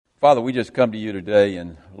Father, we just come to you today,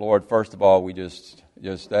 and Lord, first of all, we just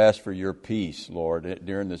ask for your peace, Lord,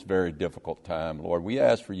 during this very difficult time. Lord, we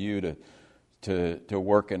ask for you to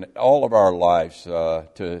work in all of our lives,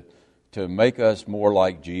 to make us more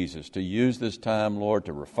like Jesus, to use this time, Lord,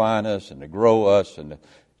 to refine us and to grow us and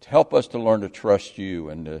to help us to learn to trust you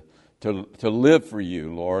and to live for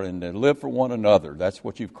you, Lord, and to live for one another. That's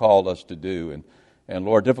what you've called us to do. And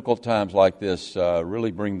Lord, difficult times like this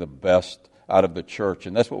really bring the best out of the church,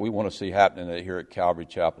 and that's what we want to see happening here at Calvary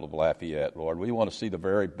Chapel of Lafayette, Lord. We want to see the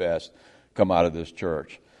very best come out of this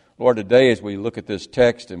church. Lord, today as we look at this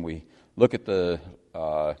text and we look at the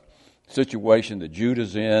situation that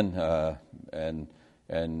Judah's in, and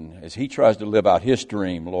as he tries to live out his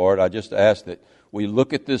dream, Lord, I just ask that we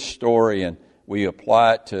look at this story and we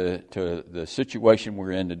apply it to the situation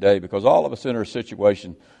we're in today, because all of us in our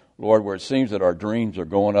situation, Lord, where it seems that our dreams are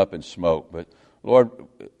going up in smoke. But Lord,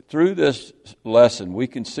 through this lesson, we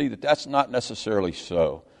can see that that's not necessarily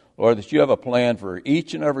so. Lord, that you have a plan for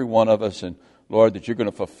each and every one of us, and Lord, that you're going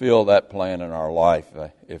to fulfill that plan in our life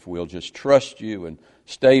if we'll just trust you and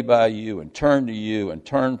stay by you and turn to you and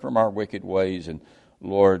turn from our wicked ways. And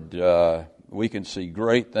Lord, we can see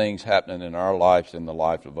great things happening in our lives and the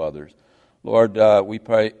life of others. Lord, we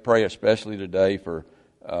pray especially today for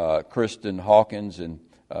Kristen Hawkins, and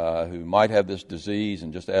who might have this disease,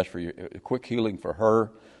 and just ask for your quick healing for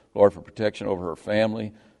her. Lord, for protection over her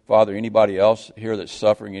family. Father, anybody else here that's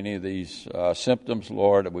suffering any of these symptoms,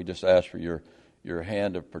 Lord, we just ask for your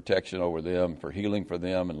hand of protection over them, for healing for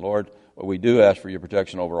them. And Lord, we do ask for your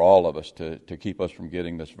protection over all of us to keep us from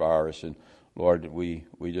getting this virus. And Lord, we're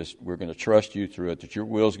going to trust you through it, that your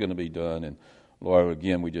will is going to be done. And Lord,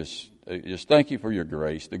 again, we just thank you for your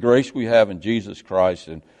grace, the grace we have in Jesus Christ.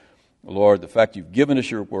 And Lord, the fact you've given us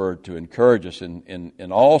your word to encourage us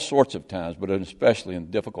in all sorts of times, but especially in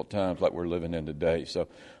difficult times like we're living in today. So,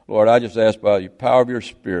 Lord, I just ask by the power of your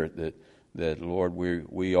Spirit that Lord,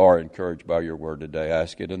 we are encouraged by your word today. I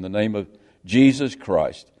ask it in the name of Jesus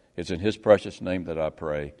Christ. It's in his precious name that I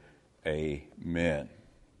pray. Amen.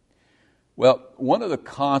 Well, one of the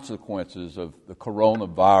consequences of the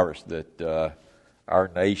coronavirus that our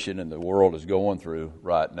nation and the world is going through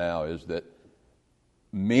right now is that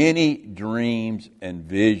many dreams and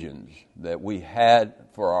visions that we had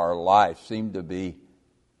for our life seem to be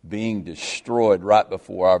being destroyed right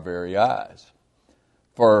before our very eyes.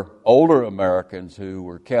 For older Americans who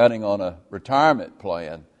were counting on a retirement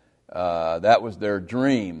plan, that was their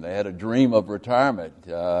dream. They had a dream of retirement.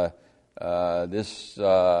 This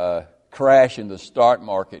crash in the stock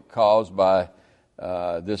market caused by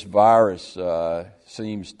this virus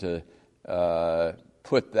seems to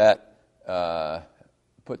put that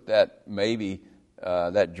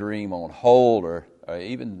dream on hold, or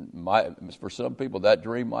even for some people that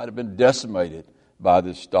dream might have been decimated by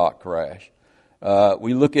this stock crash.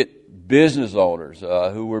 We look at business owners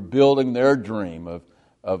who were building their dream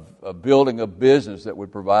of building a business that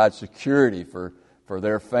would provide security for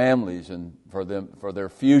their families and for their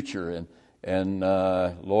future, and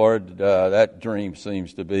Lord, that dream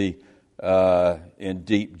seems to be in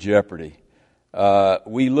deep jeopardy.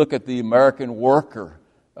 We look at the American worker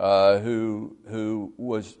who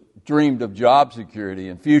was dreamed of job security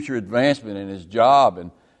and future advancement in his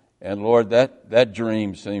job, and Lord, that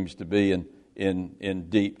dream seems to be in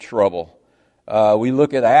deep trouble. We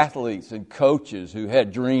look at athletes and coaches who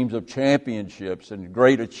had dreams of championships and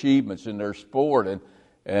great achievements in their sport,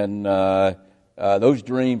 and those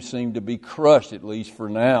dreams seem to be crushed, at least for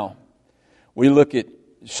now. We look at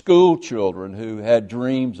school children who had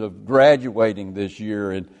dreams of graduating this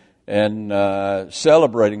year and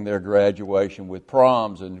celebrating their graduation with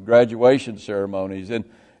proms and graduation ceremonies, and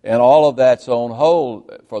all of that's on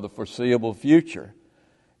hold for the foreseeable future.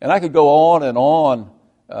 And I could go on and on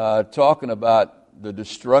talking about the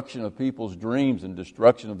destruction of people's dreams and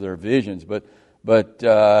destruction of their visions, but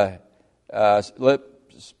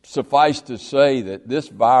suffice to say that this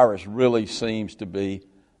virus really seems to be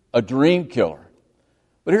a dream killer.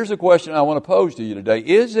 But here's a question I want to pose to you today.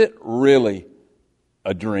 Is it really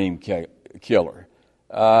a dream killer?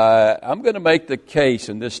 I'm going to make the case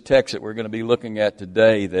in this text that we're going to be looking at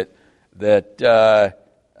today that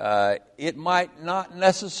it might not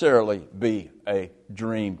necessarily be a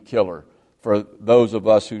dream killer for those of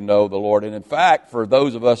us who know the Lord. And in fact, for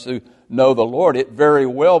those of us who know the Lord, it very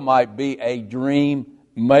well might be a dream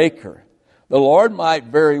maker. The Lord might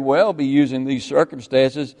very well be using these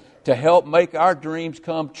circumstances to help make our dreams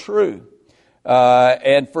come true.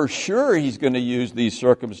 And for sure He's going to use these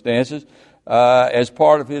circumstances as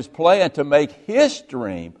part of His plan to make His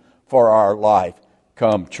dream for our life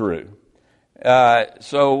come true.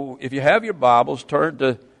 So if you have your Bibles, turn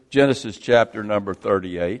to Genesis chapter number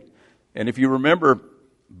 38. And if you remember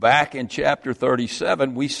back in chapter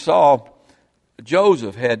 37, we saw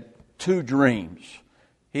Joseph had two dreams.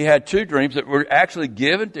 He had two dreams that were actually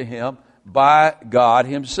given to him by God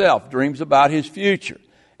himself, dreams about his future.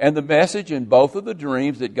 And the message in both of the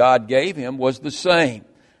dreams that God gave him was the same.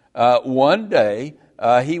 One day,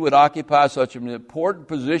 he would occupy such an important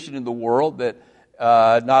position in the world that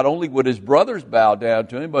not only would his brothers bow down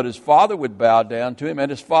to him, but his father would bow down to him and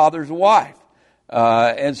his father's wife.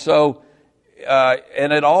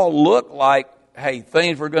 And it all looked like, hey,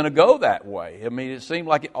 things were going to go that way. I mean, it seemed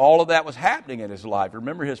like all of that was happening in his life.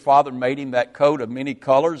 Remember, his father made him that coat of many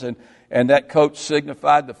colors, and that coat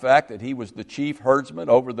signified the fact that he was the chief herdsman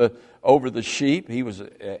over the sheep. He was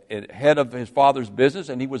head of his father's business,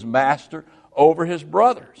 and he was master over his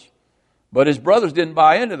brothers. But his brothers didn't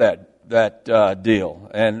buy into that deal,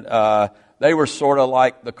 and they were sort of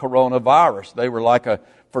like the coronavirus. They were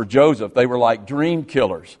for Joseph, they were like dream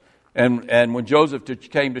killers. And when Joseph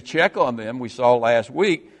came to check on them, we saw last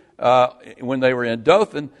week, when they were in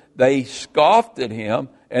Dothan, they scoffed at him,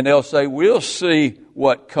 and they'll say, we'll see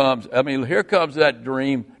what comes. I mean, here comes that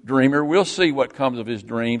dreamer. We'll see what comes of his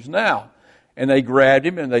dreams now. And they grabbed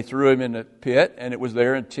him and they threw him in the pit, and it was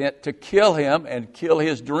their intent to kill him and kill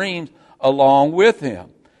his dreams along with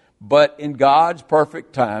him. But in God's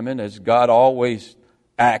perfect timing, as God always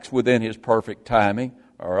acts within his perfect timing,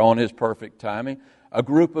 or on his perfect timing, a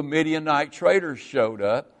group of Midianite traders showed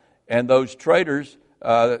up, and those traders,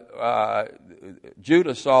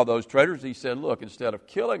 Judah saw those traders. He said, look, instead of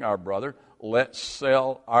killing our brother, let's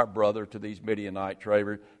sell our brother to these Midianite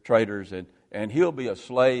traders, and he'll be a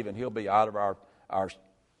slave, and he'll be out of our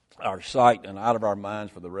sight and out of our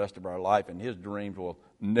minds for the rest of our life, and his dreams will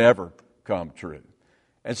never come true.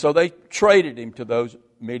 And so they traded him to those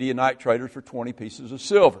Midianite traders for 20 pieces of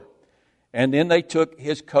silver. And then they took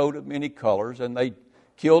his coat of many colors, and they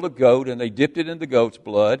killed a goat, and they dipped it in the goat's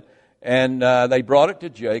blood, and they brought it to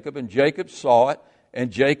Jacob, and Jacob saw it,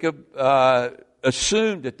 and Jacob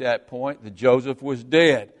assumed at that point that Joseph was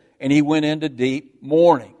dead, and he went into deep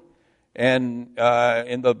mourning. And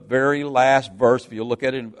in the very last verse, if you look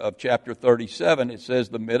at it of chapter 37, it says,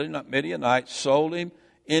 the Midianites sold him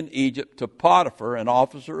in Egypt to Potiphar, an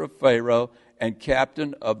officer of Pharaoh and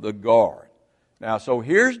captain of the guard. Now, so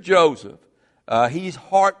here's Joseph. He's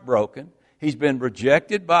heartbroken. He's been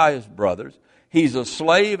rejected by his brothers. He's a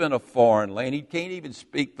slave in a foreign land. He can't even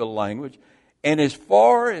speak the language. And as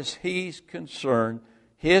far as he's concerned,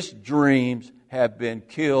 his dreams have been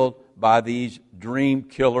killed by these dream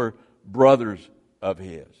killer brothers of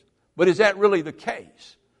his. But is that really the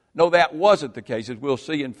case? No, that wasn't the case. As we'll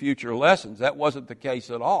see in future lessons, that wasn't the case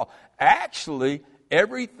at all. Actually,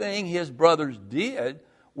 everything his brothers did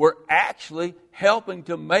were actually helping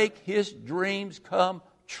to make his dreams come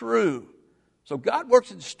true. So God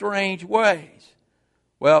works in strange ways.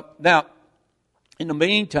 Well, now, in the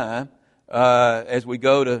meantime, as we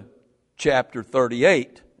go to chapter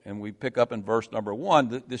 38, and we pick up in verse number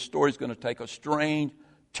 1, this story is going to take a strange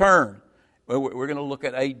turn. We're going to look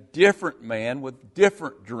at a different man with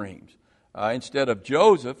different dreams. Instead of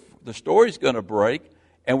Joseph, the story's going to break,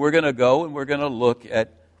 and we're going to go and we're going to look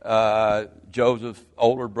at Joseph's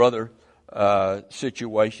older brother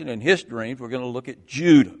situation and his dreams. We're going to look at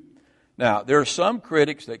Judah. Now, there are some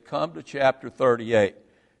critics that come to chapter 38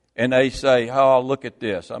 and they say, oh, look at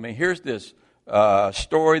this. I mean, here's this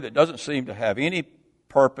story that doesn't seem to have any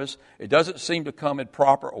purpose. It doesn't seem to come in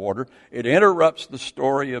proper order. It interrupts the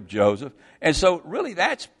story of Joseph. And so really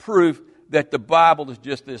that's proof that the Bible is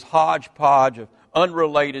just this hodgepodge of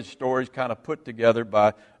unrelated stories kind of put together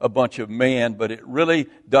by a bunch of men, but it really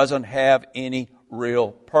doesn't have any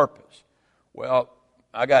real purpose. Well,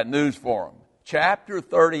 I got news for them. Chapter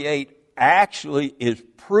 38 actually is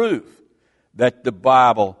proof that the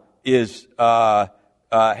Bible has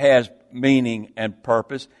meaning and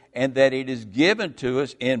purpose, and that it is given to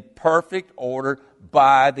us in perfect order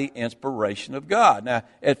by the inspiration of God. Now,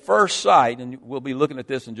 at first sight, and we'll be looking at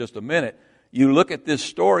this in just a minute, you look at this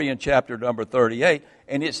story in chapter number 38,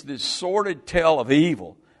 and it's this sordid tale of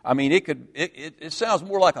evil. I mean, it sounds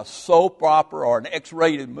more like a soap opera or an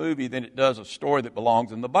X-rated movie than it does a story that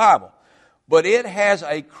belongs in the Bible. But it has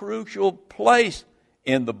a crucial place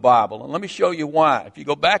in the Bible, and let me show you why. If you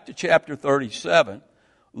go back to chapter 37,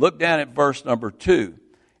 look down at verse number 2,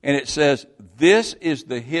 and it says, this is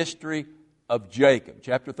the history of Jacob.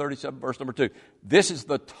 Chapter 37, verse number 2. This is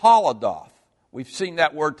the Toledoth. We've seen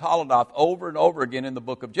that word Toledoth over and over again in the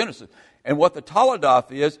book of Genesis. And what the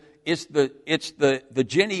Toledoth is, it's the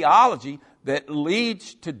genealogy that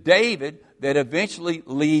leads to David that eventually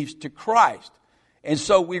leads to Christ. And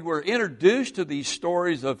so we were introduced to these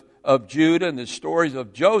stories of Judah and the stories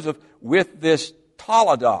of Joseph with this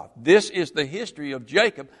Toledoth. This is the history of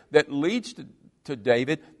Jacob that leads to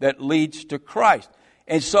David, that leads to Christ.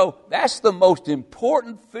 And so that's the most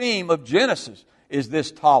important theme of Genesis, is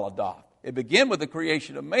this Toledoth. It began with the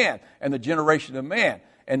creation of man and the generation of man.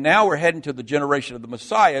 And now we're heading to the generation of the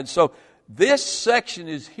Messiah. And so this section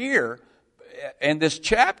is here, and this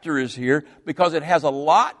chapter is here because it has a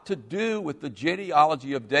lot to do with the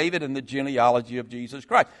genealogy of David and the genealogy of Jesus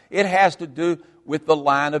Christ. It has to do with the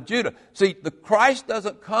line of Judah. See, the Christ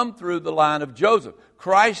doesn't come through the line of Joseph.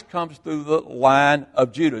 Christ comes through the line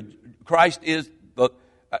of Judah. Christ is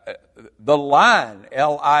the line,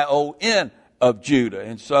 Lion, of Judah.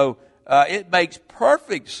 And so it makes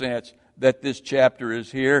perfect sense that this chapter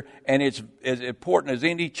is here, and it's as important as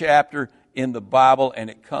any chapter in the Bible, and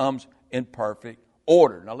it comes in perfect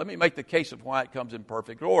order. Now let me make the case of why it comes in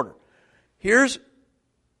perfect order. Here's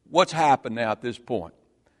what's happened now at this point.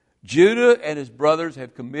 Judah and his brothers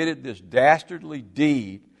have committed this dastardly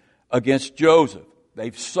deed against Joseph.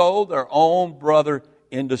 They've sold their own brother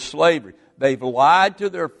into slavery. They've lied to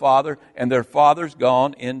their father, and their father's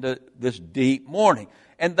gone into this deep mourning.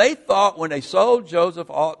 And they thought when they sold Joseph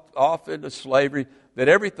off into slavery that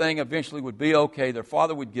everything eventually would be okay. Their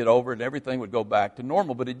father would get over it and everything would go back to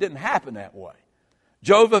normal. But it didn't happen that way.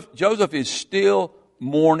 Joseph is still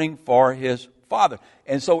mourning for his father.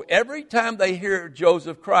 And so every time they hear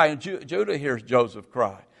Joseph cry, and Judah hears Joseph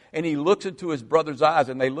cry, and he looks into his brother's eyes,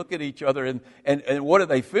 and they look at each other, and what do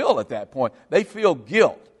they feel at that point? They feel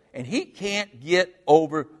guilt. And he can't get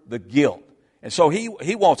over the guilt. And so he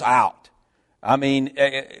wants out. I mean,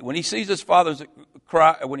 when he sees his father's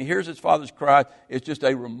cry, when he hears his father's cry, it's just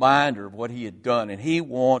a reminder of what he had done. And he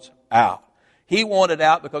wants out. He wanted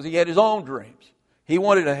out because he had his own dreams. He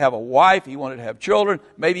wanted to have a wife. He wanted to have children.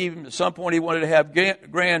 Maybe even at some point he wanted to have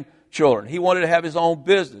grandchildren. He wanted to have his own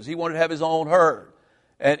business. He wanted to have his own herd.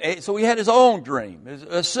 And so he had his own dream. It was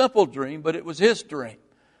a simple dream, but it was his dream.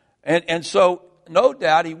 And so no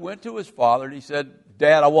doubt he went to his father and he said,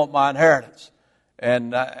 Dad, I want my inheritance.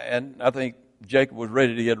 And I think Jacob was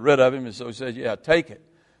ready to get rid of him, and so he said, yeah, take it.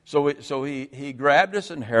 So he grabbed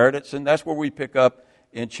his inheritance, and that's where we pick up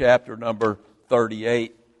in chapter number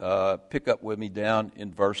 38. Pick up with me down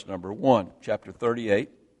in verse number 1. Chapter 38,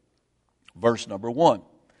 verse number 1.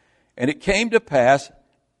 And it came to pass,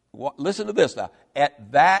 listen to this now,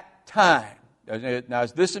 at that time. Now,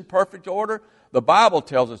 is this in perfect order? The Bible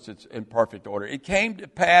tells us it's in perfect order. It came to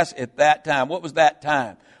pass at that time. What was that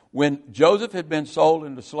time? When Joseph had been sold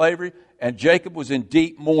into slavery and Jacob was in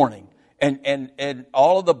deep mourning. And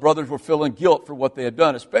all of the brothers were feeling guilt for what they had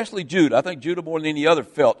done, especially Judah. I think Judah more than any other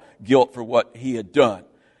felt guilt for what he had done.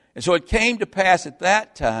 And so it came to pass at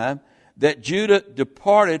that time that Judah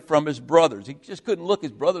departed from his brothers. He just couldn't look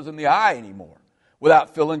his brothers in the eye anymore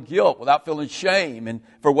without feeling guilt, without feeling shame and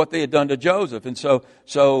for what they had done to Joseph. And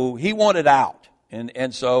so he wanted out.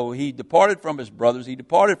 And so he departed from his brothers, he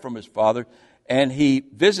departed from his father, and he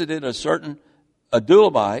visited a certain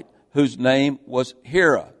Adullamite whose name was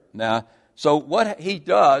Hira. Now, so what he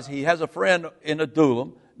does, he has a friend in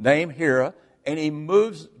Adullam named Hira, and he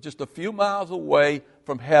moves just a few miles away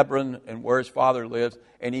from Hebron and where his father lives,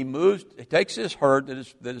 and he takes his herd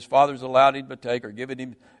that his father's allowed him to take or given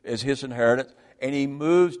him as his inheritance, and he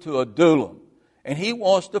moves to Adullam. And he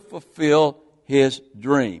wants to fulfill his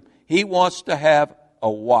dream. He wants to have a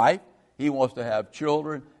wife, he wants to have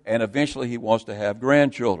children, and eventually he wants to have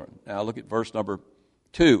grandchildren. Now look at verse number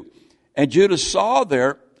 2. And Judah saw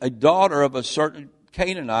there a daughter of a certain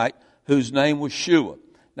Canaanite whose name was Shua.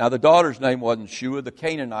 Now the daughter's name wasn't Shua, the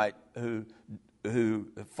Canaanite who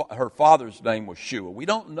her father's name was Shua. We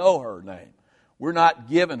don't know her name. We're not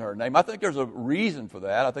given her name. I think there's a reason for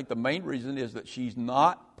that. I think the main reason is that she's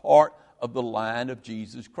not part of the line of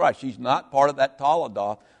Jesus Christ. She's not part of that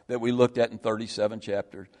Toledoth that we looked at in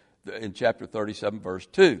chapter 37, verse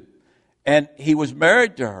 2. And he was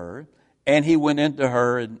married to her, and he went into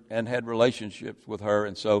her and had relationships with her.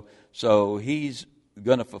 And so he's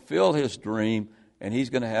going to fulfill his dream, and he's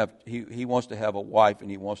going to have, he wants to have a wife,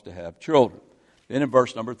 and he wants to have children. Then in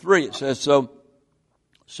verse number 3, it says, So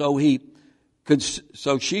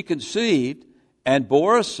she conceived and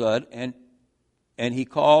bore a son, and he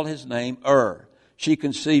called his name She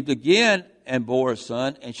conceived again and bore a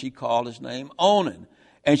son, and she called his name Onan.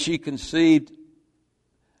 And she conceived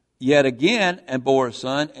yet again and bore a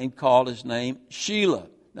son, and called his name Shelah.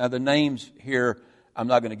 Now the names here, I'm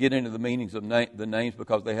not going to get into the meanings of the names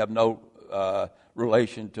because they have no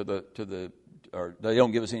relation to the or they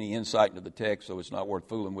don't give us any insight into the text, so it's not worth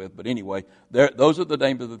fooling with. But anyway, those are the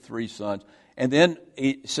names of the three sons. And then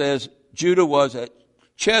it says Judah was at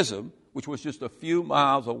Chezib, which was just a few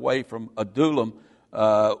miles away from Adullam,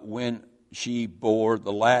 when she bore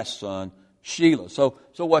the last son, Shelah.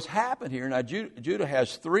 So what's happened here, now Judah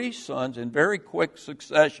has 3 sons in very quick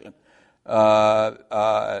succession, probably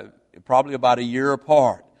about a year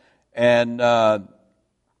apart. And by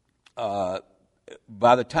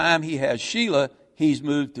the time he has Shelah, he's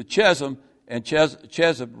moved to Chezib, and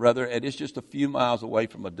and it's just a few miles away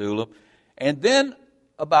from Adullam. And then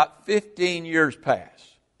about 15 years pass.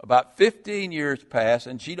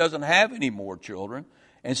 And she doesn't have any more children.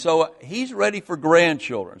 And so he's ready for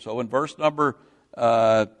grandchildren. So in verse number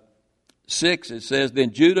 6, it says,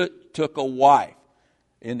 then Judah took a wife.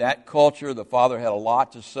 In that culture, the father had a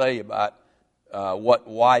lot to say about what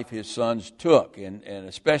wife his sons took, and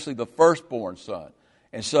especially the firstborn son.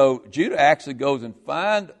 And so Judah actually goes and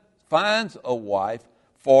finds a wife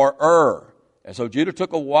for And so Judah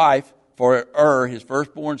took a wife for his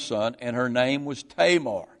firstborn son, and her name was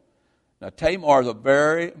Tamar. Now Tamar is a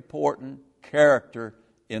very important character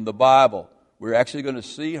in the Bible. We're actually going to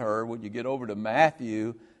see her when you get over to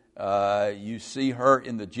Matthew. You see her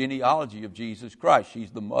in the genealogy of Jesus Christ.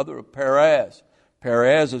 She's the mother of Perez.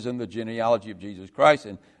 Perez is in the genealogy of Jesus Christ,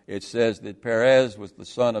 and it says that Perez was the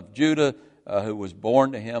son of Judah, who was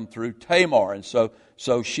born to him through Tamar. And so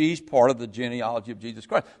she's part of the genealogy of Jesus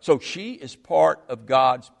Christ. So she is part of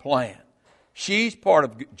God's plan. She's part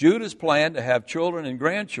of Judah's plan to have children and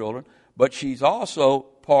grandchildren, but she's also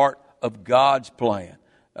part of God's plan.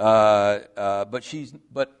 But is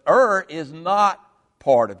not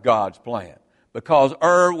part of God's plan, because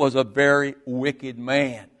was a very wicked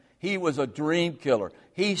man. He was a dream killer.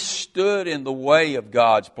 He stood in the way of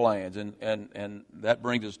God's plans. And that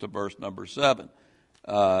brings us to verse number 7.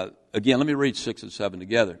 Again, let me read 6 and 7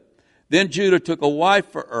 together. Then Judah took a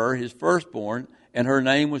wife for his firstborn, and her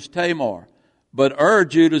name was Tamar. But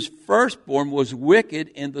Judah's firstborn, was wicked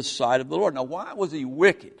in the sight of the Lord. Now, why was he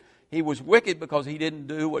wicked? He was wicked because he didn't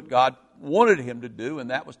do what God wanted him to do,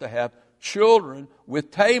 and that was to have children with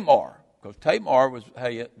Tamar. Because Tamar was,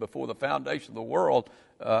 before the foundation of the world,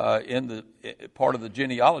 in the part of the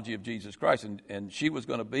genealogy of Jesus Christ, and she was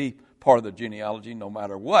going to be part of the genealogy no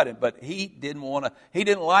matter what. But he didn't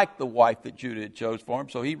like the wife that Judah had chose for him,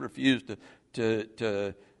 so he refused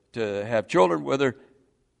to have children with her.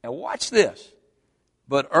 Now watch this.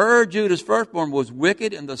 But Judah's firstborn, was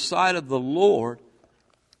wicked in the sight of the Lord.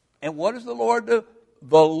 And what does the Lord do?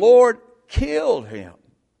 The Lord killed him.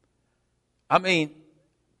 I mean,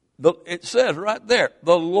 it says right there,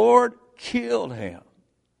 the Lord killed him.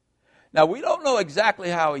 Now, we don't know exactly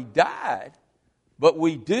how he died, but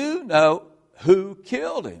we do know who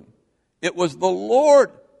killed him. It was the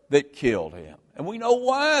Lord that killed him. And we know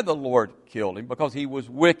why the Lord killed him, because he was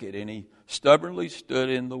wicked and he stubbornly stood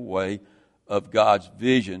in the way of God's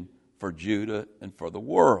vision for Judah and for the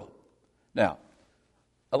world. Now,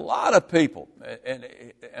 a lot of people,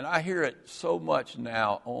 and I hear it so much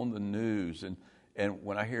now on the news, and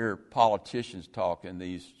when I hear politicians talk and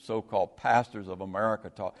these so-called pastors of America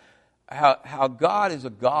talk, how God is a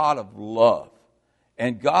God of love,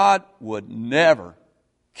 and God would never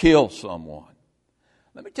kill someone.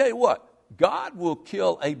 Let me tell you what, God will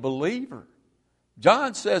kill a believer.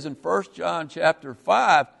 John says in 1 John chapter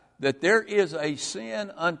 5 that there is a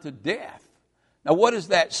sin unto death. Now, what is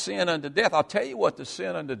that sin unto death? I'll tell you what the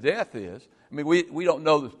sin unto death is. I mean, we don't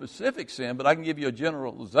know the specific sin, but I can give you a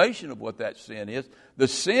generalization of what that sin is. The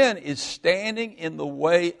sin is standing in the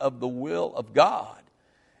way of the will of God.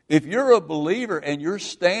 If you're a believer and you're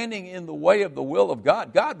standing in the way of the will of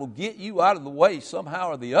God, God will get you out of the way somehow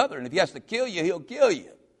or the other. And if he has to kill you, he'll kill you.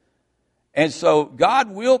 And so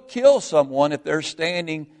God will kill someone if they're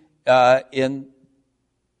standing in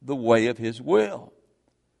the way of his will.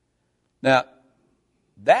 Now,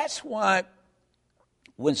 that's why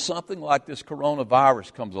when something like this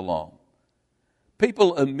coronavirus comes along,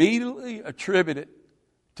 people immediately attribute it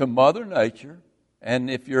to Mother Nature, and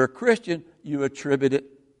if you're a Christian, you attribute it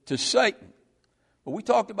to Satan. But we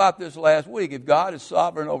talked about this last week. If God is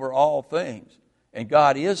sovereign over all things, and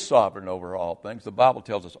God is sovereign over all things, the Bible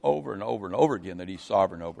tells us over and over and over again that he's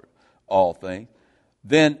sovereign over all things,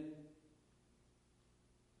 then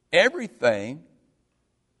everything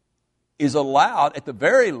is allowed, at the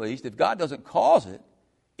very least, if God doesn't cause it,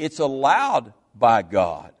 it's allowed by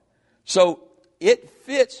God. So it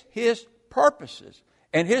fits his purposes,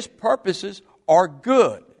 and his purposes are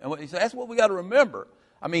good. And that's what we got to remember.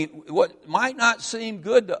 I mean, what might not seem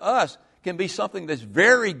good to us can be something that's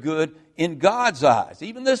very good in God's eyes.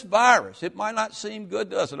 Even this virus, it might not seem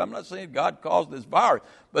good to us. And I'm not saying God caused this virus,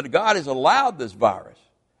 but God has allowed this virus.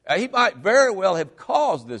 He might very well have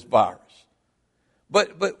caused this virus.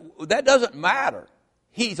 But that doesn't matter.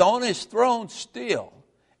 He's on his throne still,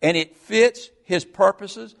 and it fits his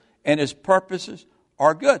purposes, and his purposes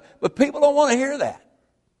are good. But people don't want to hear that.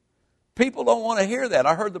 People don't want to hear that.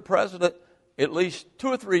 I heard the president at least 2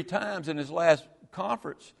 or 3 times in his last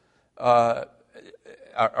conference, or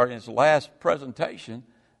in his last presentation,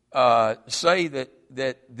 say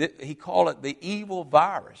that he called it the evil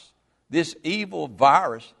virus. This evil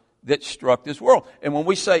virus that struck this world. And when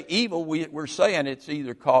we say evil, we're saying it's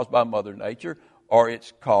either caused by Mother Nature or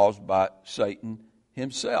it's caused by Satan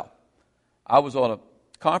himself. I was on a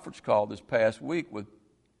conference call this past week with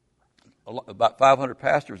about 500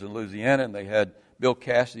 pastors in Louisiana, and they had Bill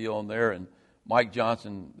Cassidy on there and Mike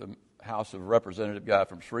Johnson, the House of Representative guy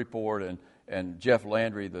from Shreveport, and Jeff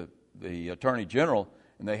Landry, the Attorney General,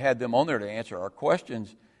 and they had them on there to answer our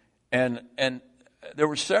questions. And there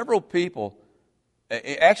were several people.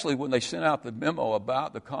 Actually, when they sent out the memo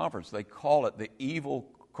about the conference, they call it the evil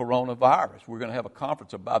coronavirus. We're going to have a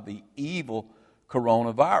conference about the evil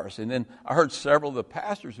coronavirus. And then I heard several of the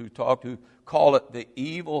pastors who talked who call it the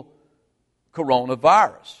evil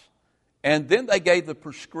coronavirus. And then they gave the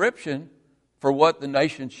prescription for what the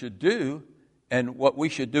nation should do and what we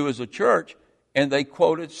should do as a church. And they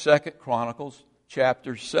quoted 2 Chronicles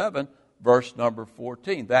chapter 7, verse number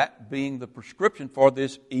 14. That being the prescription for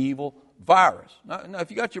this evil virus. Now,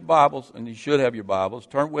 if you got your Bibles, and you should have your Bibles,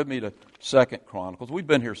 turn with me to 2 Chronicles. We've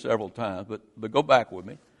been here several times, but go back with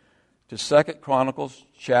me to 2 Chronicles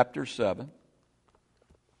chapter 7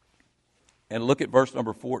 and look at verse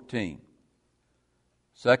number 14.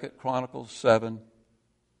 2 Chronicles 7,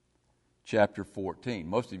 chapter 14.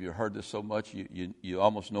 Most of you have heard this so much you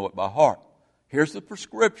almost know it by heart. Here's the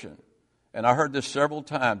prescription. And I heard this several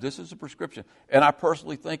times. This is a prescription. And I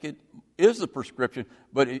personally think it is the prescription,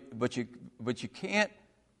 but you can't.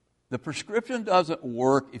 The prescription doesn't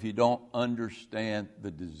work if you don't understand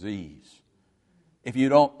the disease. If you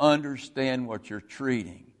don't understand what you're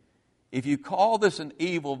treating. If you call this an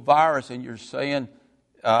evil virus and you're saying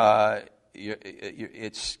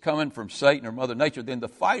it's coming from Satan or Mother Nature, then the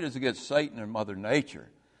fight is against Satan or Mother Nature.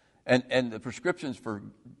 And the prescription's for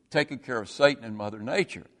taking care of Satan and Mother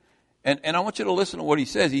Nature. And I want you to listen to what he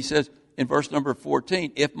says. He says in verse number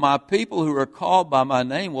 14, if my people who are called by my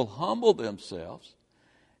name will humble themselves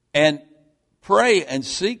and pray and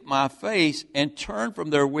seek my face and turn from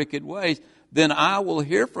their wicked ways, then I will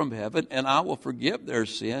hear from heaven and I will forgive their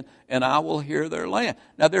sin and I will heal their land.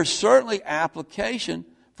 Now there's certainly application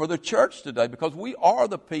for the church today because we are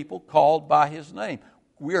the people called by his name.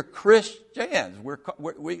 We are Christians.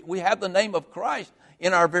 We have the name of Christ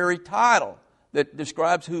in our very title that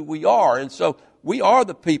describes who we are. And so we are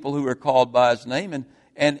the people who are called by his name.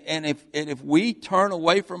 And if we turn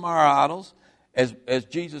away from our idols, as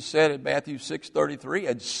Jesus said in Matthew 6:33,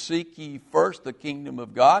 and seek ye first the kingdom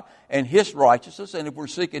of God and his righteousness, and if we're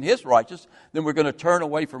seeking his righteousness, then we're going to turn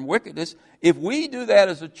away from wickedness. If we do that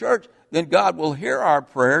as a church, then God will hear our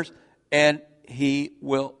prayers and he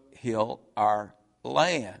will heal our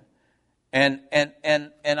land. And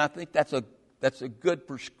I think that's a good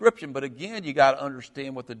prescription, but again, you got to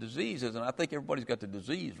understand what the disease is, and I think everybody's got the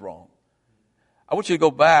disease wrong. I want you to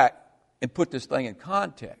go back and put this thing in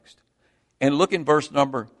context and look in verse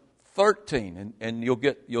number 13, and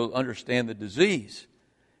you'll understand the disease.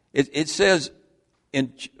 It says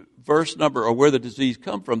in verse number, or where the disease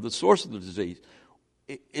come from, the source of the disease.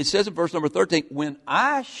 It says in verse number 13, when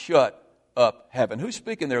I shut up heaven, who's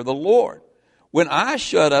speaking there? The Lord. When I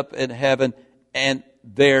shut up in heaven and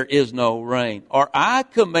there is no rain, or I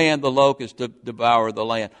command the locust to devour the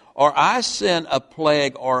land, or I send a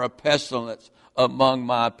plague or a pestilence among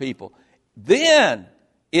my people, then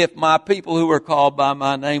if my people who are called by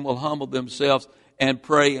my name will humble themselves and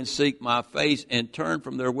pray and seek my face and turn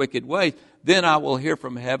from their wicked ways, then I will hear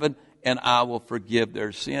from heaven and I will forgive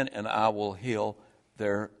their sin and I will heal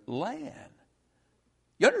their land.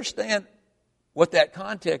 You understand what that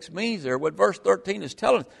context means there? What verse 13 is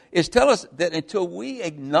telling us that until we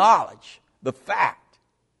acknowledge the fact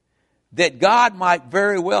that God might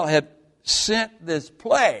very well have sent this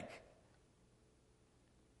plague,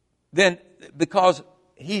 then because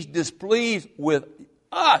he's displeased with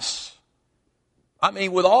us, I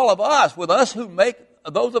mean with all of us, with us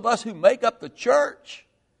those of us who make up the church,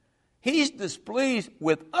 he's displeased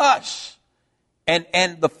with us.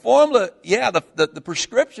 And the formula, the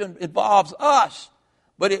prescription involves us,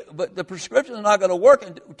 but the prescription is not going to work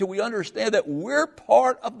until we understand that we're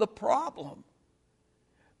part of the problem,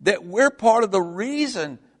 that we're part of the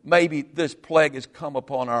reason maybe this plague has come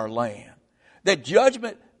upon our land, that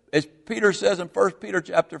judgment, as Peter says in 1 Peter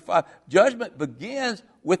chapter 5, judgment begins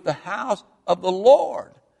with the house of the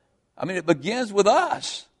Lord. I mean, it begins with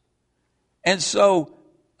us. And so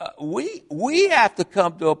we have to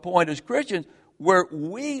come to a point as Christians where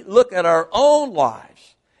we look at our own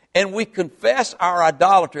lives and we confess our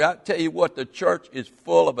idolatry. I tell you what, the church is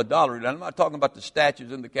full of idolatry. Now, I'm not talking about the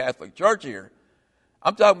statues in the Catholic Church here.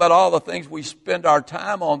 I'm talking about all the things we spend our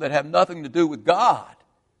time on that have nothing to do with God.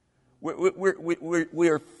 We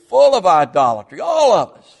are full of idolatry, all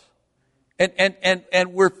of us.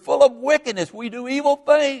 And we're full of wickedness. We do evil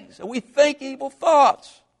things, and we think evil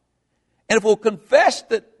thoughts. And if we'll confess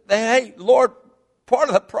that, hey, Lord, part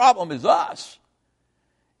of the problem is us,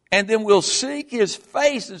 and then we'll seek His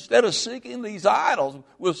face instead of seeking these idols,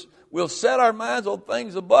 we'll set our minds on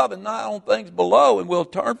things above and not on things below, and we'll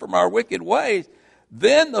turn from our wicked ways,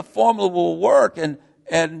 then the formula will work. And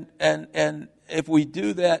if we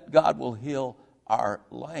do that, God will heal our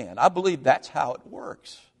land. I believe that's how it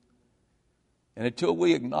works. And until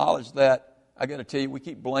we acknowledge that, I got to tell you, we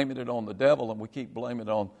keep blaming it on the devil and we keep blaming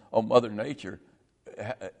it on Mother Nature.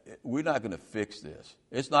 We're not going to fix this.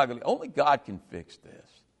 It's not going to. Only God can fix this,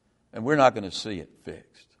 and we're not going to see it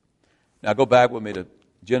fixed. Now go back with me to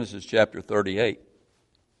Genesis chapter 38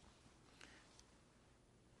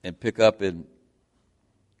 and pick up in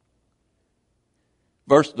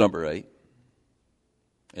verse number 8.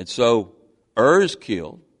 And so is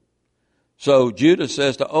killed. So Judah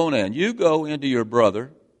says to Onan, you go into your brother's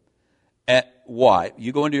wife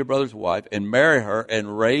and marry her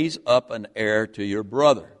and raise up an heir to your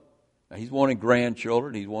brother. Now, he's wanting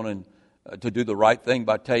grandchildren. He's wanting to do the right thing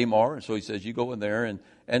by Tamar. And so he says, you go in there.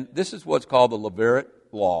 And this is what's called the Levirate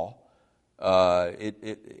law.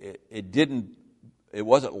 It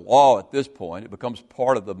wasn't law at this point. It becomes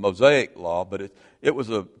part of the Mosaic law, but it was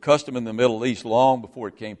a custom in the Middle East long before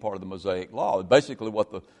it became part of the Mosaic law. Basically, what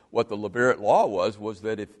the Levirate law was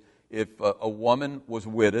that if a woman was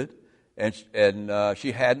widowed and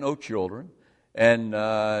she had no children, and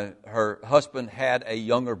her husband had a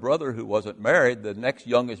younger brother who wasn't married, the next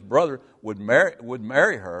youngest brother would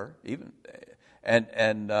marry her, even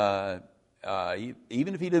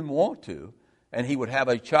if he didn't want to. And he would have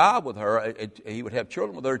a child with her. He would have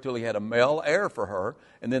children with her until he had a male heir for her.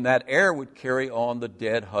 And then that heir would carry on the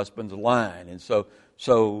dead husband's line. And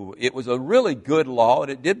so it was a really good law, and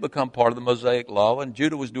it did become part of the Mosaic law, and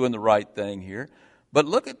Judah was doing the right thing here. But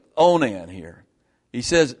look at Onan here. He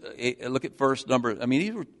says, look at verse number,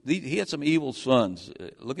 he had some evil sons.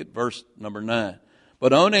 Look at verse number 9.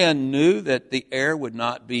 But Onan knew that the heir would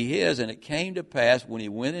not be his, and it came to pass when he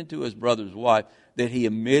went into his brother's wife that he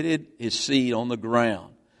emitted his seed on the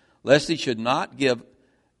ground, lest he should not give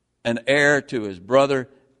an heir to his brother,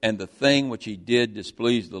 and the thing which he did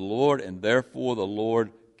displeased the Lord, and therefore the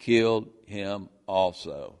Lord killed him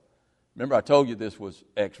also. Remember, I told you this was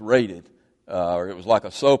X-rated, or it was like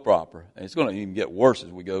a soap opera, and it's going to even get worse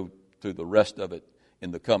as we go through the rest of it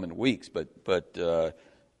in the coming weeks. But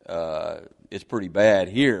it's pretty bad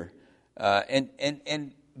here,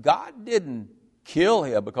 and God didn't kill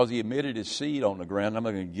him because he emitted his seed on the ground. I'm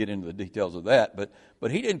not going to get into the details of that,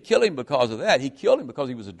 but he didn't kill him because of that. He killed him because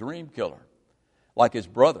he was a dream killer, like his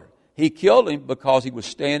brother. He killed him because he was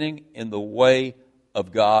standing in the way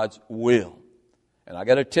of God's will. And I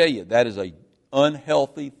got to tell you, that is an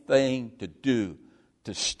unhealthy thing to do,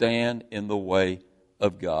 to stand in the way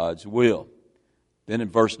of God's will. Then in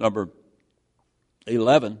verse number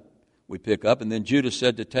 11, we pick up, and then Judah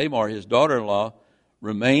said to Tamar, his daughter-in-law,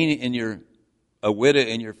 remain a widow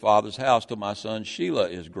in your father's house till my son Shelah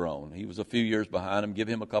is grown. He was a few years behind him. Give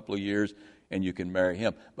him a couple of years, and you can marry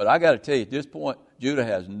him. But I got to tell you, at this point, Judah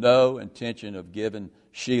has no intention of giving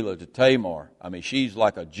Shelah to Tamar. I mean, she's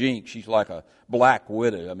like a jinx. She's like a black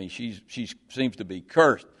widow. I mean, she seems to be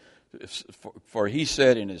cursed. For he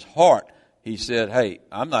said in his heart, he said, hey,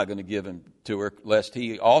 I'm not going to give him to her lest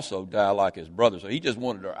he also die like his brother. So he just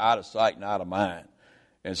wanted her out of sight and out of mind.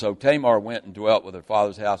 And so Tamar went and dwelt with her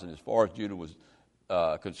father's house, and as far as Judah was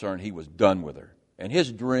concerned, he was done with her. And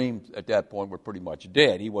his dreams at that point were pretty much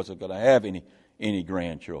dead. He wasn't going to have any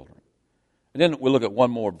grandchildren. And then we'll look at one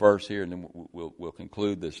more verse here, and then we'll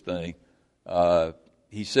conclude this thing.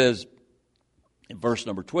 He says in verse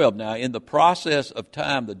number 12, now in the process of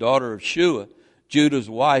time, the daughter of Shua, Judah's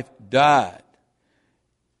wife, died.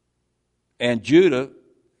 And Judah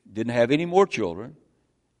didn't have any more children,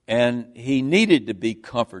 and he needed to be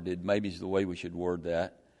comforted, maybe is the way we should word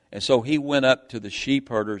that. And so he went up to the sheep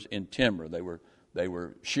herders in Timnah. They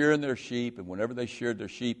were shearing their sheep, and whenever they sheared their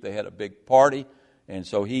sheep, they had a big party. And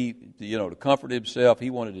so he, to comfort himself, he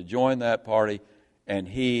wanted to join that party. And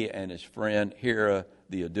he and his friend Hira,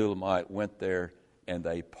 the Adullamite, went there and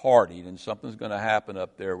they partied. And something's going to happen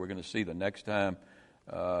up there. We're going to see the next time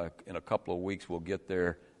in a couple of weeks we'll get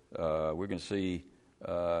there. we're going to see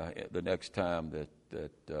the next time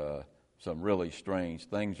that some really strange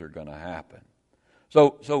things are going to happen.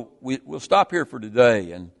 So we'll stop here for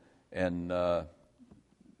today and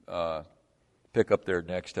pick up there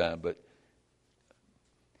next time. But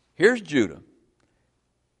here's Judah.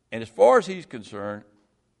 And as far as he's concerned,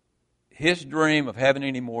 his dream of having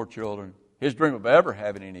any more children, his dream of ever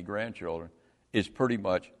having any grandchildren, is pretty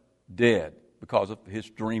much dead because of his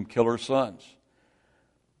dream killer sons.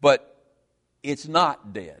 But it's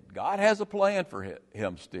not dead. God has a plan for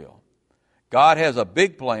him still. God has a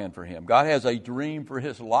big plan for him. God has a dream for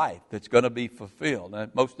his life that's going to be fulfilled. Now,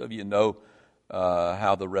 most of you know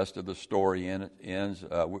how the rest of the story ends.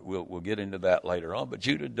 We'll get into that later on. But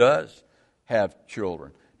Judah does have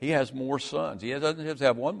children. He has more sons. He doesn't just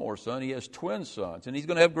have one more son. He has twin sons. And he's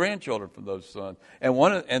going to have grandchildren from those sons.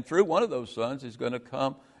 And through one of those sons is going to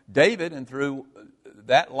come David. And through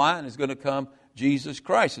that line is going to come Jesus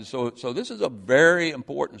Christ. And so this is a very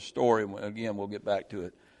important story. And again, we'll get back to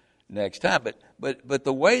it next time. But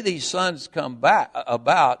the way these sons come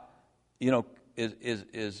about,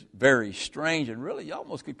 is very strange. And really, you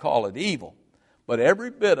almost could call it evil. But every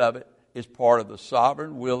bit of it is part of the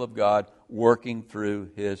sovereign will of God working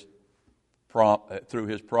through his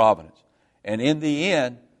providence. And in the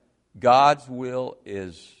end, God's will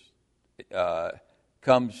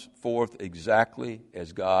comes forth exactly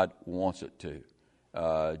as God wants it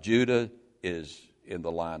to. Judah is in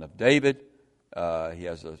the line of David. He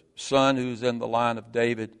has a son who's in the line of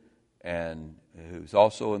David and who's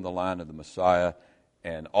also in the line of the Messiah.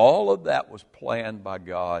 And all of that was planned by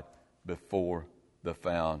God before the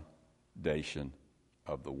foundation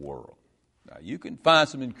of the world. Now, you can find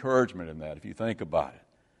some encouragement in that if you think about it.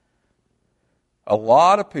 A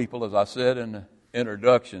lot of people, as I said in the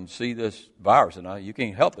introduction, see this virus, and you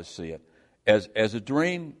can't help but see it, as a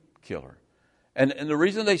dream killer. And the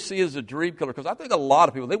reason they see it as a dream killer, because I think a lot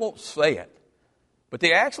of people, they won't say it, but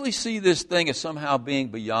they actually see this thing as somehow being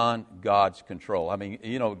beyond God's control. I mean,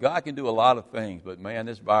 God can do a lot of things, but man,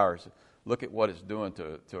 this virus, look at what it's doing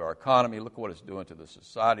to our economy. Look at what it's doing to the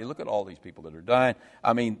society. Look at all these people that are dying.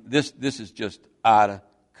 I mean, this is just out of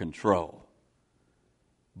control.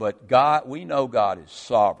 But God, we know God is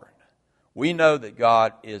sovereign. We know that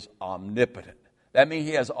God is omnipotent. That means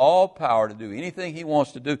He has all power to do anything He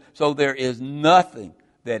wants to do. So there is nothing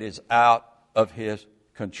that is out of His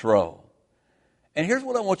control. And here's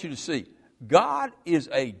what I want you to see. God is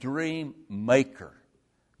a dream maker.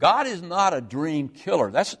 God is not a dream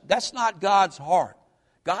killer. That's not God's heart.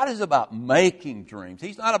 God is about making dreams.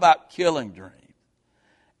 He's not about killing dreams.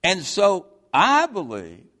 And so I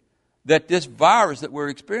believe that this virus that we're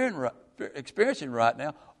experiencing right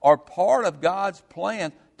now are part of God's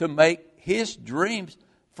plan to make His dreams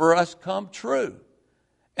for us come true.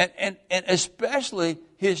 And especially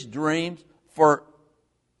His dreams for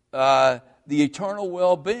the eternal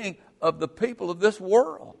well-being of the people of this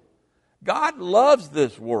world. God loves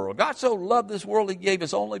this world. God so loved this world, He gave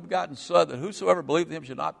His only begotten Son, that whosoever believeth in Him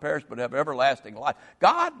should not perish but have everlasting life.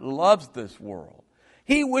 God loves this world.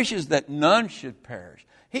 He wishes that none should perish.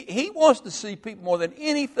 He wants to see people more than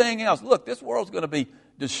anything else. Look, this world's going to be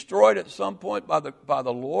destroyed at some point by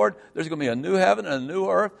the Lord. There's going to be a new heaven and a new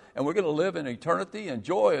earth, and we're going to live in eternity and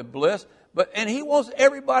joy and bliss. And He wants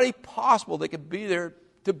everybody possible that can be there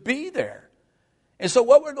to be there. And so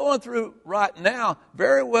what we're going through right now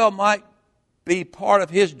very well might be part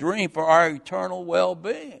of His dream for our eternal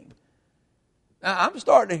well-being. Now, I'm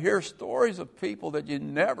starting to hear stories of people that you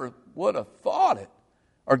never would have thought it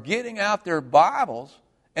are getting out their Bibles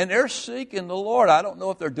and they're seeking the Lord. I don't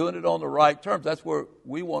know if they're doing it on the right terms. That's where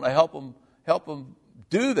we want to help them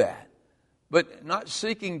do that. But not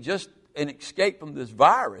seeking just an escape from this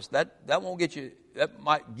virus. That won't get you. That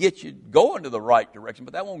might get you going to the right direction,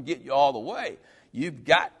 but that won't get you all the way. You've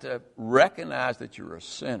got to recognize that you're a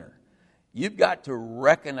sinner. You've got to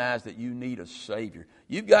recognize that you need a Savior.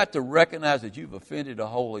 You've got to recognize that you've offended a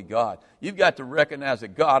holy God. You've got to recognize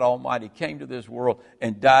that God Almighty came to this world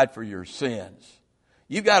and died for your sins.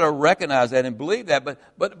 You've got to recognize that and believe that.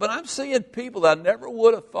 But I'm seeing people that I never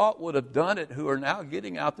would have thought would have done it who are now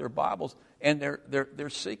getting out their Bibles and they're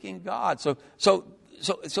seeking God. So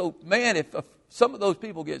man, if some of those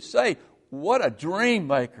people get saved, what a dream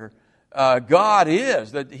maker God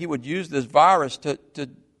is, that He would use this virus to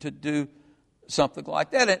do something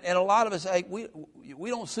like that. And a lot of us, we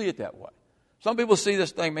don't see it that way. Some people see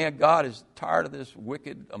this thing, man, God is tired of this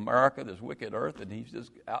wicked America, this wicked earth, and He's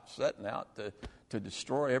just setting out to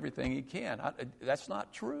destroy everything He can. That's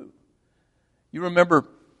not true. You remember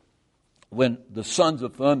when the sons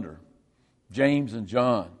of thunder, James and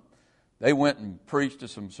John, they went and preached to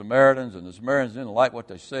some Samaritans, and the Samaritans didn't like what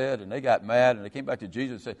they said, and they got mad, and they came back to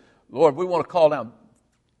Jesus and said, Lord, we want to call down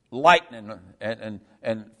lightning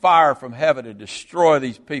and fire from heaven to destroy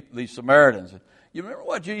these people, these Samaritans. You remember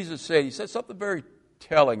what Jesus said? He said something very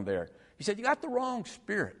telling there. He said, you got the wrong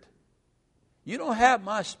spirit. You don't have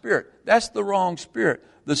my spirit. That's the wrong spirit.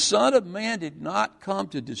 The Son of Man did not come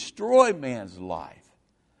to destroy man's life,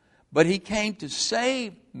 but He came to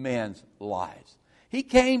save men's lives. He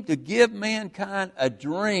came to give mankind a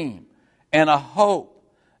dream and a hope,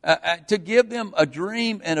 to give them a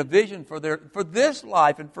dream and a vision for this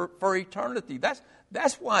life and for eternity.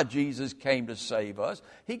 That's why Jesus came to save us.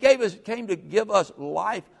 He came to give us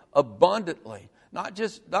life abundantly. Not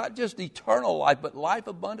just eternal life, but life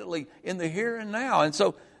abundantly in the here and now. And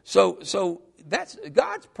so that's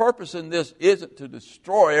God's purpose in this isn't to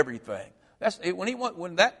destroy everything.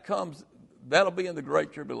 When that comes, that'll be in the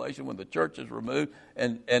Great Tribulation when the church is removed,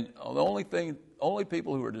 and the only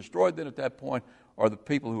people who are destroyed then at that point are the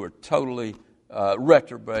people who are totally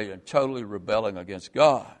reprobate and totally rebelling against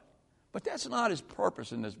God. But that's not His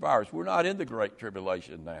purpose in this virus. We're not in the Great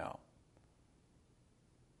Tribulation now.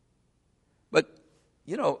 But,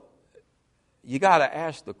 you got to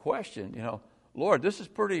ask the question, Lord, this is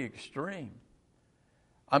pretty extreme.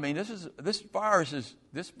 I mean, this virus is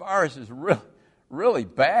really, really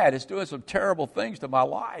bad. It's doing some terrible things to my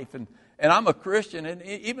life, and I'm a Christian, and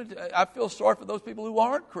even I feel sorry for those people who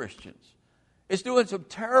aren't Christians. It's doing some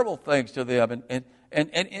terrible things to them, and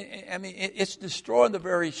I mean, it's destroying the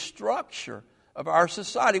very structure of our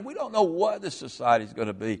society. We don't know what this society is going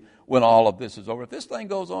to be when all of this is over. If this thing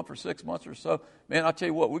goes on for 6 months or so, man, I'll tell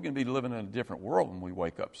you what, we're going to be living in a different world when we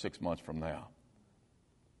wake up 6 months from now.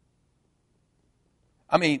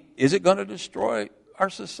 I mean, is it going to destroy our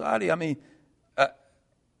society? I mean,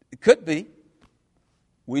 it could be.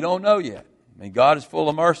 We don't know yet. I mean, God is full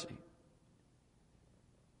of mercy.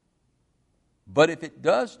 But if it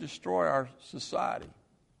does destroy our society,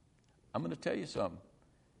 I'm going to tell you something.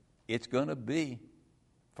 It's going to be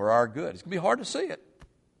for our good. It's going to be hard to see it,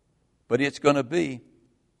 but it's going to be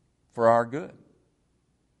for our good.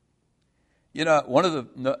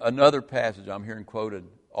 Another passage I'm hearing quoted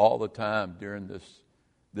all the time during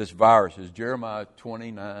this virus is Jeremiah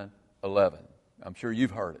 29:11. I'm sure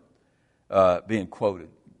you've heard it being quoted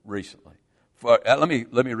recently. Let me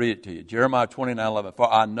read it to you. Jeremiah 29:11. For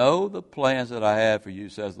I know the plans that I have for you,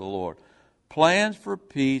 says the Lord. Plans for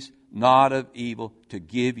peace, not of evil, to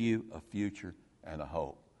give you a future and a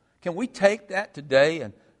hope. Can we take that today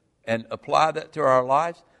and apply that to our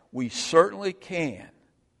lives? We certainly can.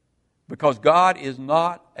 Because God is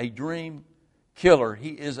not a dream killer. He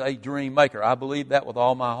is a dream maker. I believe that with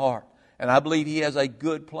all my heart. And I believe He has a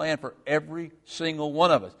good plan for every single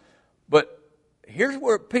one of us. But here's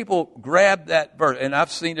where people grab that verse, and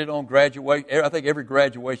I've seen it on graduation. I think every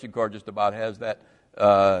graduation card just about has that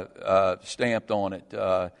stamped on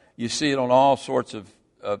it. You see it on all sorts of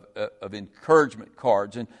encouragement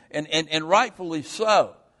cards, and rightfully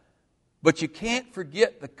so. But you can't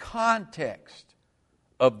forget the context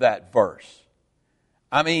of that verse.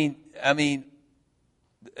 I mean,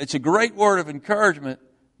 it's a great word of encouragement,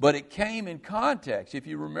 but it came in context. If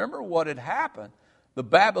you remember what had happened, the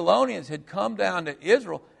Babylonians had come down to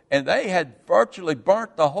Israel, and they had virtually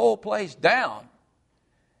burnt the whole place down.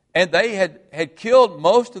 And they had killed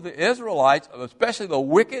most of the Israelites, especially the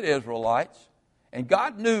wicked Israelites. And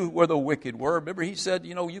God knew where the wicked were. Remember, He said,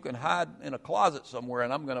 you can hide in a closet somewhere,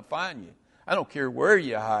 and I'm going to find you. I don't care where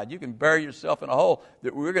you hide. You can bury yourself in a hole.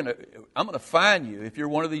 I'm going to find you if you're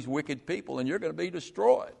one of these wicked people, and you're going to be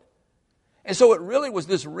destroyed. And so it really was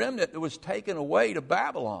this remnant that was taken away to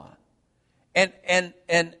Babylon. And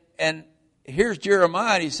here's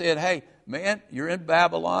Jeremiah, and he said, hey, man, you're in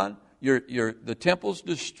Babylon. The temple's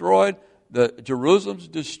destroyed. Jerusalem's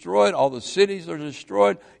destroyed. All the cities are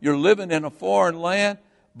destroyed. You're living in a foreign land.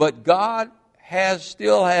 But God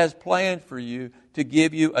still has plans for you to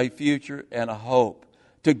give you a future and a hope,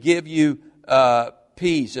 to give you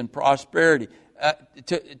peace and prosperity,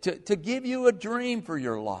 to give you a dream for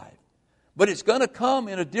your life. But it's going to come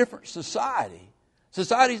in a different society.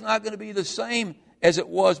 Society's not going to be the same as it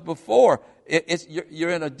was before.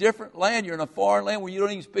 You're in a different land. You're in a foreign land where you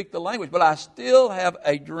don't even speak the language. But I still have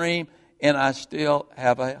a dream, and I still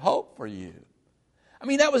have a hope for you. I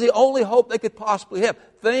mean, that was the only hope they could possibly have.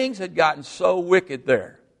 Things had gotten so wicked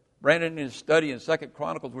there. Brandon, in his study in 2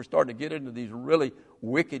 Chronicles, we're starting to get into these really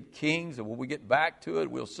wicked kings. And when we get back to it,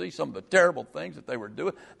 we'll see some of the terrible things that they were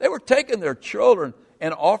doing. They were taking their children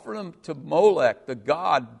and offering them to Molech, the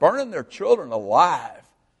god, burning their children alive.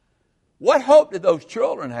 What hope did those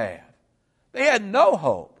children have? They had no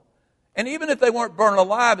hope. And even if they weren't burned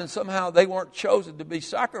alive and somehow they weren't chosen to be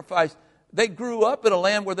sacrificed, they grew up in a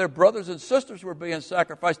land where their brothers and sisters were being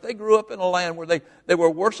sacrificed. They grew up in a land where they were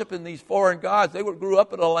worshiping these foreign gods. They grew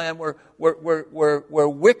up in a land where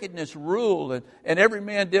wickedness ruled and every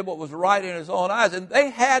man did what was right in his own eyes. And they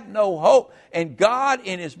had no hope. And God,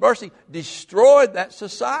 in His mercy, destroyed that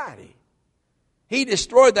society. He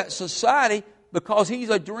destroyed that society because He's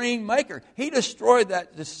a dream maker. He destroyed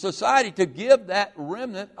that society to give that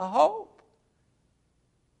remnant a hope.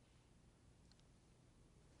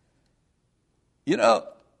 You know,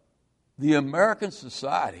 the American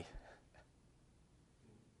society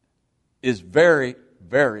is very,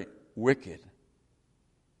 very wicked.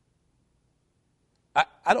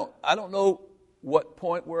 I don't know what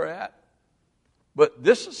point we're at, but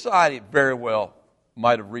this society very well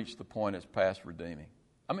might have reached the point it's past redeeming.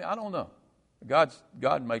 I mean, I don't know.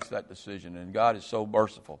 God makes that decision, and God is so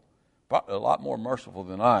merciful, a lot more merciful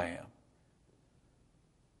than I am.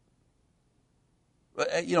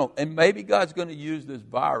 You know, and maybe God's going to use this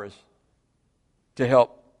virus to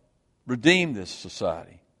help redeem this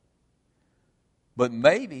society. But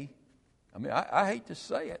maybe, I mean, I hate to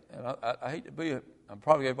say it, and I hate to be I'm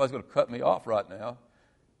probably everybody's going to cut me off right now.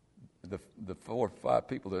 The 4 or 5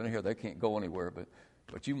 people that are in here, they can't go anywhere,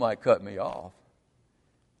 but you might cut me off.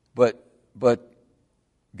 But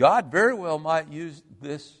God very well might use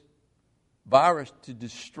this virus to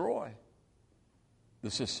destroy the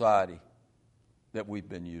society that we've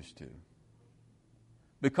been used to,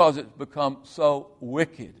 because it's become so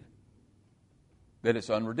wicked that it's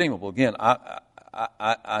unredeemable. Again,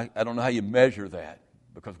 I don't know how you measure that,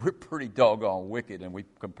 because we're pretty doggone wicked, and we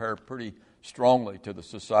compare pretty strongly to the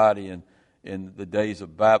society in the days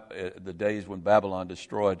when Babylon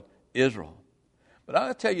destroyed Israel. But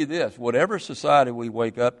I'll tell you this: whatever society we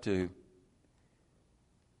wake up to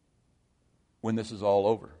when this is all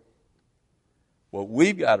over, what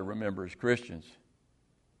we've got to remember as Christians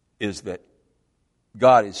is that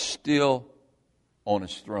God is still on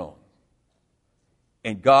His throne.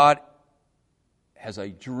 And God has a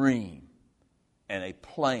dream and a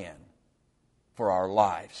plan for our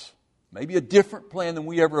lives. Maybe a different plan than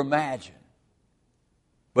we ever imagined.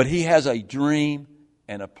 But He has a dream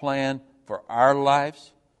and a plan for our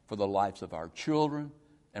lives, for the lives of our children,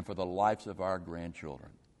 and for the lives of our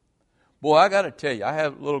grandchildren. Boy, I got to tell you, I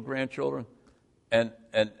have little grandchildren, and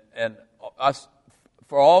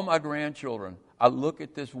for all my grandchildren, I look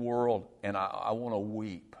at this world and I want to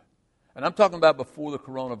weep. And I'm talking about before the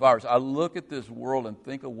coronavirus. I look at this world and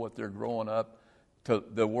think of what they're growing up to,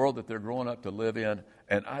 the world that they're growing up to live in,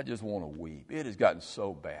 and I just want to weep. It has gotten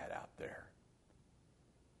so bad out there.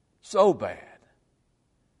 So bad.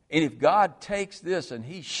 And if God takes this and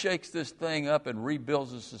He shakes this thing up and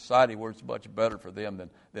rebuilds a society where it's much better for them,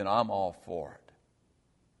 then I'm all for it.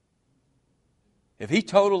 If He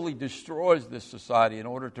totally destroys this society in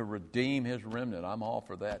order to redeem His remnant, I'm all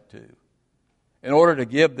for that too. In order to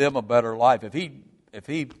give them a better life. If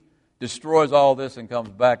He destroys all this and comes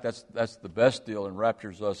back, that's the best deal and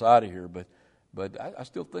raptures us out of here. But I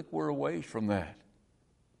still think we're a ways from that.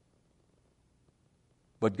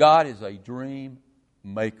 But God is a dream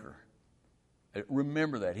maker.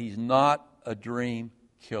 Remember that. He's not a dream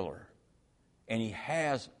killer. And He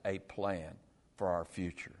has a plan for our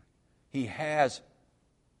future. He has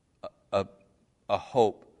a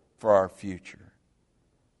hope for our future.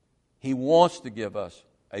 He wants to give us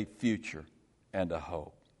a future and a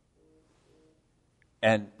hope.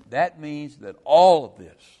 And that means that all of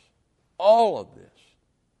this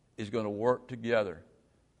is going to work together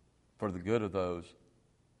for the good of those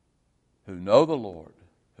who know the Lord,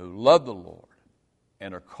 who love the Lord,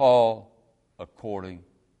 and are called according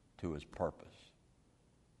to His purpose.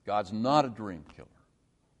 God's not a dream killer.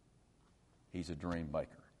 He's a dream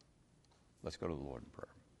maker. Let's go to the Lord in prayer.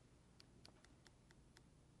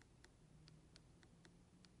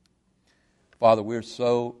 Father, we're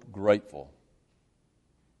so grateful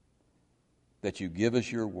that You give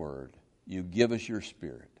us Your Word, You give us Your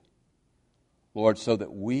Spirit, Lord, so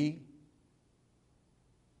that we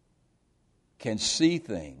can see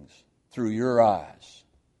things through Your eyes,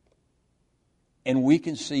 and we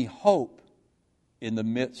can see hope in the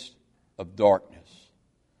midst of darkness.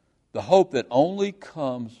 The hope that only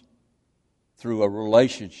comes through a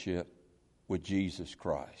relationship with Jesus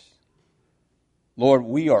Christ. Lord,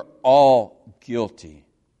 we are all guilty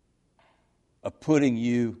of putting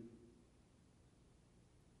You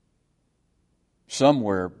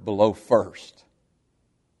somewhere below first.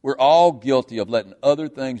 We're all guilty of letting other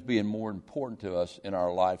things be more important to us in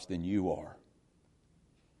our lives than You are.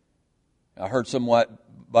 I heard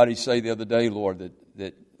somebody say the other day, Lord,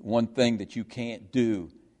 that one thing that You can't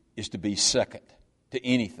do is to be second to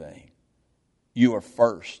anything. You are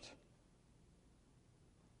first.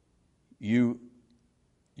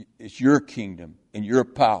 It's your kingdom and your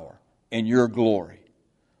power and your glory.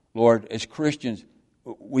 Lord, as Christians,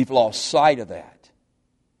 we've lost sight of that.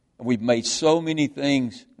 And we've made so many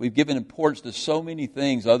things, we've given importance to so many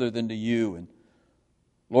things other than to you. And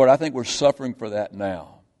Lord, I think we're suffering for that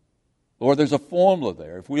now. Lord, there's a formula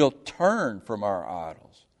there. If we'll turn from our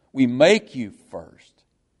idols, we make you first,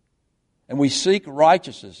 and we seek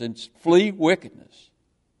righteousness and flee wickedness,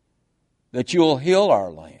 that you'll heal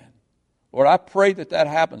our land. Lord, I pray that that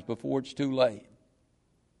happens before it's too late.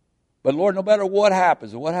 But Lord, no matter what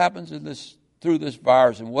happens, and what happens in this through this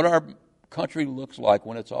virus, and what our country looks like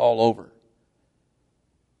when it's all over,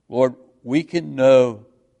 Lord, we can know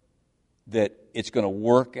that it's going to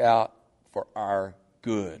work out for our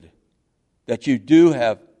good. That you do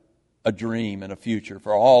have a dream and a future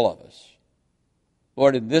for all of us.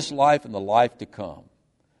 Lord, in this life and the life to come.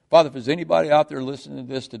 Father, if there's anybody out there listening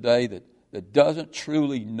to this today that doesn't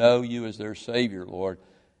truly know you as their Savior, Lord,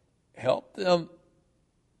 help them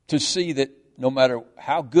to see that no matter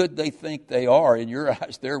how good they think they are, in your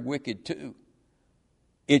eyes, they're wicked too.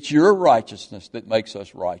 It's your righteousness that makes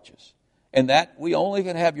us righteous. And that we only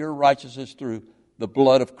can have your righteousness through the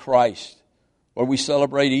blood of Christ. Lord, we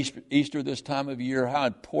celebrate Easter this time of year. How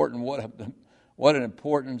important, what an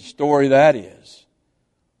important story that is.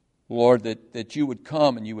 Lord, that you would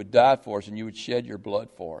come and you would die for us and you would shed your blood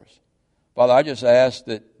for us. Father, I just ask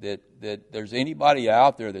that there's anybody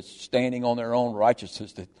out there that's standing on their own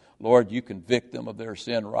righteousness, that, Lord, you convict them of their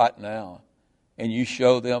sin right now. And you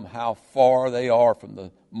show them how far they are from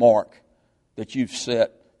the mark that you've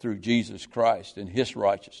set through Jesus Christ and His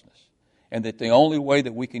righteousness. And that the only way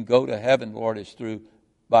that we can go to heaven, Lord, is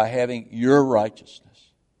by having your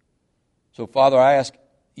righteousness. So, Father, I ask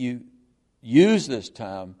you, use this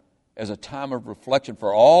time as a time of reflection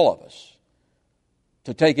for all of us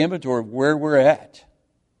to take inventory of where we're at.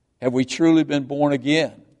 Have we truly been born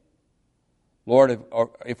again? Lord,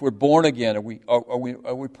 if we're born again, are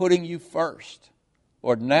we putting you first?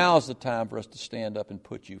 Lord, now is the time for us to stand up and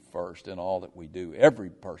put you first in all that we do, every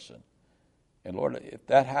person. And Lord, if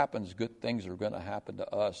that happens, good things are going to happen to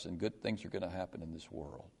us and good things are going to happen in this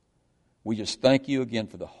world. We just thank you again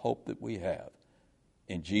for the hope that we have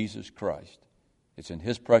in Jesus Christ. It's in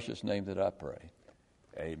His precious name that I pray.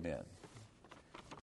 Amen.